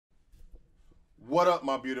What up,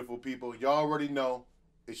 my beautiful people? Y'all already know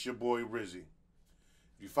it's your boy Rizzy.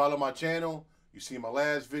 If you follow my channel, you see my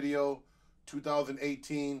last video,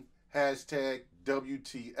 2018 hashtag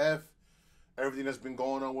WTF. Everything that's been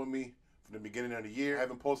going on with me from the beginning of the year. I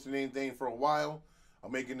haven't posted anything for a while.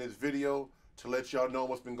 I'm making this video to let y'all know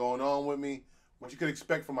what's been going on with me, what you can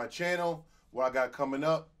expect from my channel, what I got coming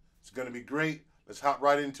up. It's gonna be great. Let's hop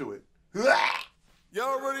right into it.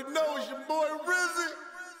 Y'all already know it's your boy Rizzy.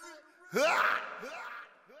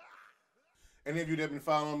 Any of you that have been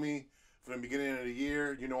following me from the beginning of the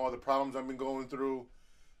year, you know all the problems I've been going through.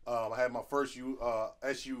 I had my first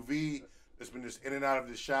SUV that's been just in and out of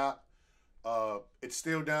the shop. It's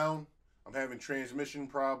still down. I'm having transmission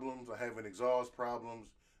problems. I'm having exhaust problems.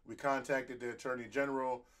 We contacted the Attorney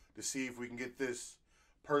General to see if we can get this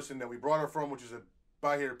person that we brought her from, which is a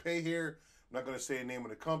buy here, pay here. I'm not going to say the name of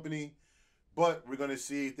the company, but we're going to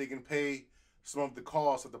see if they can pay some of the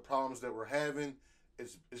costs of the problems that we're having.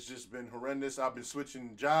 It's just been horrendous. I've been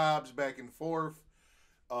switching jobs back and forth.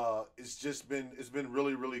 It's been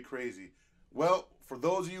really, really crazy. Well, for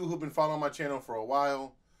those of you who've been following my channel for a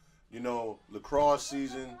while, you know, lacrosse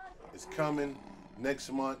season is coming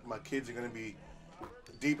next month. My kids are going to be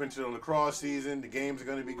deep into the lacrosse season. The games are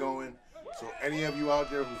going to be going. So any of you out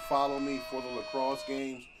there who follow me for the lacrosse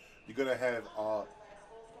games, you're going to have a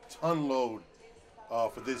ton load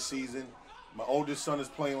for this season. My oldest son is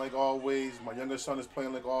playing like always. My youngest son is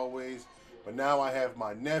playing like always. But now I have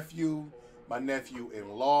my nephew-in-law,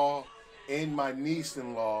 and my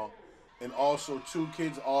niece-in-law, and also 2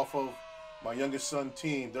 kids off of my youngest son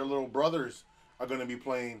team. Their little brothers are going to be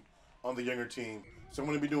playing on the younger team. So I'm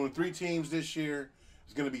going to be doing 3 teams this year.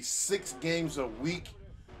 It's going to be 6 games a week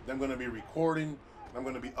that I'm going to be recording, and I'm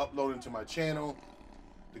going to be uploading to my channel.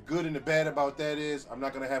 The good and the bad about that is I'm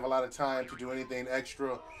not going to have a lot of time to do anything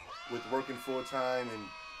extra with working full-time and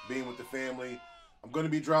being with the family. I'm going to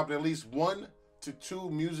be dropping at least 1 to 2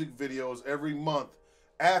 music videos every month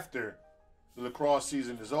after the lacrosse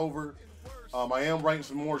season is over. I am writing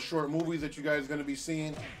some more short movies that you guys are going to be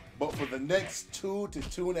seeing, but for the next 2 to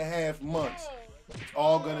 2.5 months, it's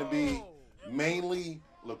all going to be mainly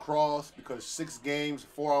lacrosse, because 6 games,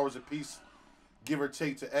 4 hours apiece, give or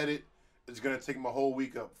take, to edit. It's going to take my whole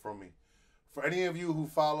week up from me. For any of you who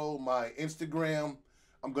follow my Instagram,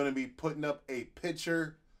 I'm going to be putting up a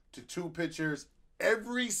picture to 2 pictures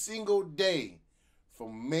every single day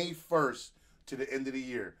from May 1st to the end of the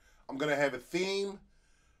year. I'm going to have a theme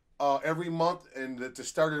every month, and to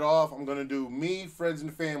start it off, I'm going to do me, friends,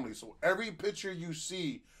 and family. So every picture you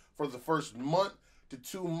see for the first month to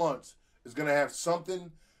 2 months is going to have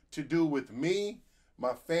something to do with me,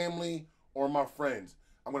 my family, or my friends.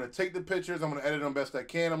 I'm going to take the pictures, I'm going to edit them best I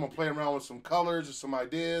can. I'm going to play around with some colors or some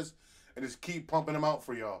ideas and just keep pumping them out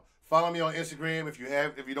for y'all. Follow me on Instagram if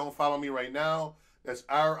you don't follow me right now. That's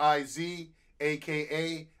RIZ,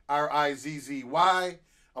 aka RIZZY.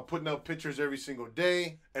 I'm putting up pictures every single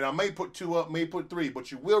day, and I may put 2 up, may put 3,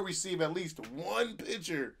 but you will receive at least 1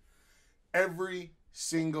 picture every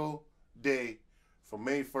single day from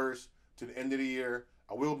May 1st to the end of the year.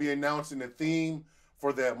 I will be announcing the theme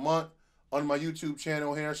for that month on my YouTube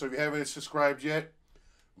channel here, so if you haven't subscribed yet,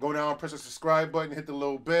 go down, press the subscribe button, hit the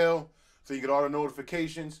little bell so you get all the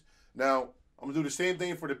notifications. Now, I'm going to do the same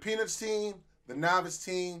thing for the Peanuts team, the Novice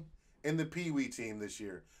team, and the Peewee team this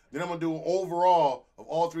year. Then I'm going to do an overall of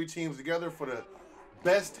all 3 teams together for the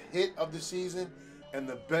best hit of the season and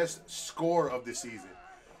the best score of the season.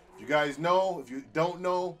 If you guys know, if you don't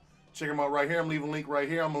know, check them out right here. I'm leaving a link right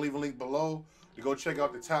here. I'm going to leave a link below to go check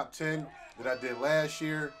out the top 10 that I did last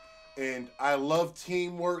year. And I love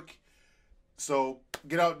teamwork, so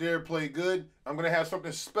get out there, play good. I'm going to have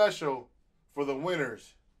something special for the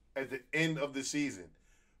winners at the end of the season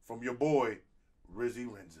from your boy, Rizzy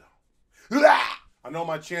Renzo. I know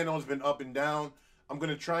my channel has been up and down. I'm going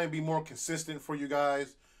to try and be more consistent for you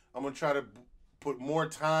guys. I'm going to try to put more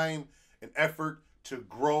time and effort to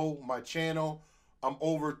grow my channel. I'm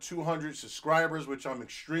over 200 subscribers, which I'm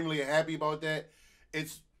extremely happy about that.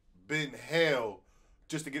 It's been hell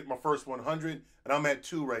just to get my first 100, and I'm at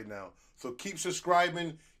 2 right now. So keep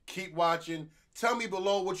subscribing, keep watching. Tell me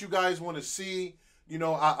below what you guys want to see. You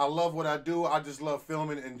know, I love what I do. I just love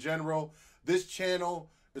filming in general. This channel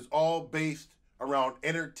is all based around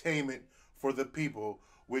entertainment for the people,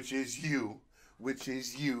 which is you, which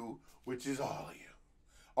is you, which is all of you.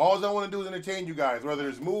 All I want to do is entertain you guys, whether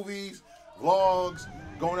it's movies, vlogs,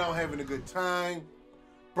 going out having a good time,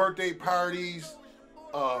 birthday parties,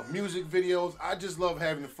 music videos. I just love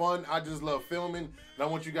having fun. I just love filming, and I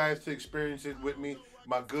want you guys to experience it with me,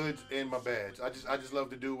 my goods and my bads. I just love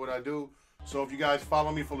to do what I do. So if you guys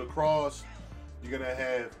follow me for lacrosse, You're going to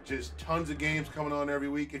have just tons of games coming on every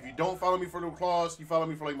week. If you don't follow me for the lacrosse, you follow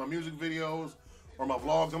me for like my music videos or my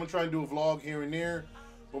vlogs. I'm going to try and do a vlog here and there.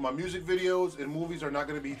 But my music videos and movies are not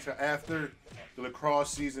going to be till after the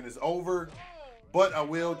lacrosse season is over. But I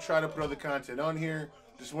will try to put other content on here.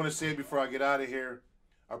 Just want to say before I get out of here,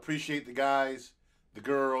 I appreciate the guys, the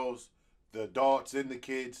girls, the adults, and the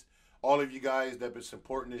kids. All of you guys that have been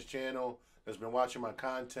supporting this channel, that's been watching my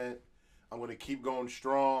content. I'm going to keep going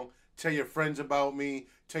strong. Tell your friends about me.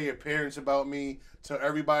 Tell your parents about me. Tell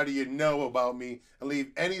everybody you know about me. And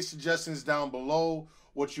leave any suggestions down below,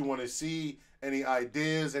 what you want to see, any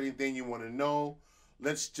ideas, anything you want to know.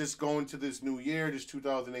 Let's just go into this new year, this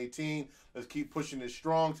 2018. Let's keep pushing this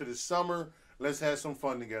strong to the summer. Let's have some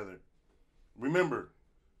fun together. Remember,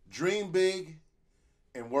 dream big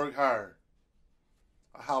and work hard.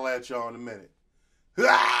 I'll holler at y'all in a minute.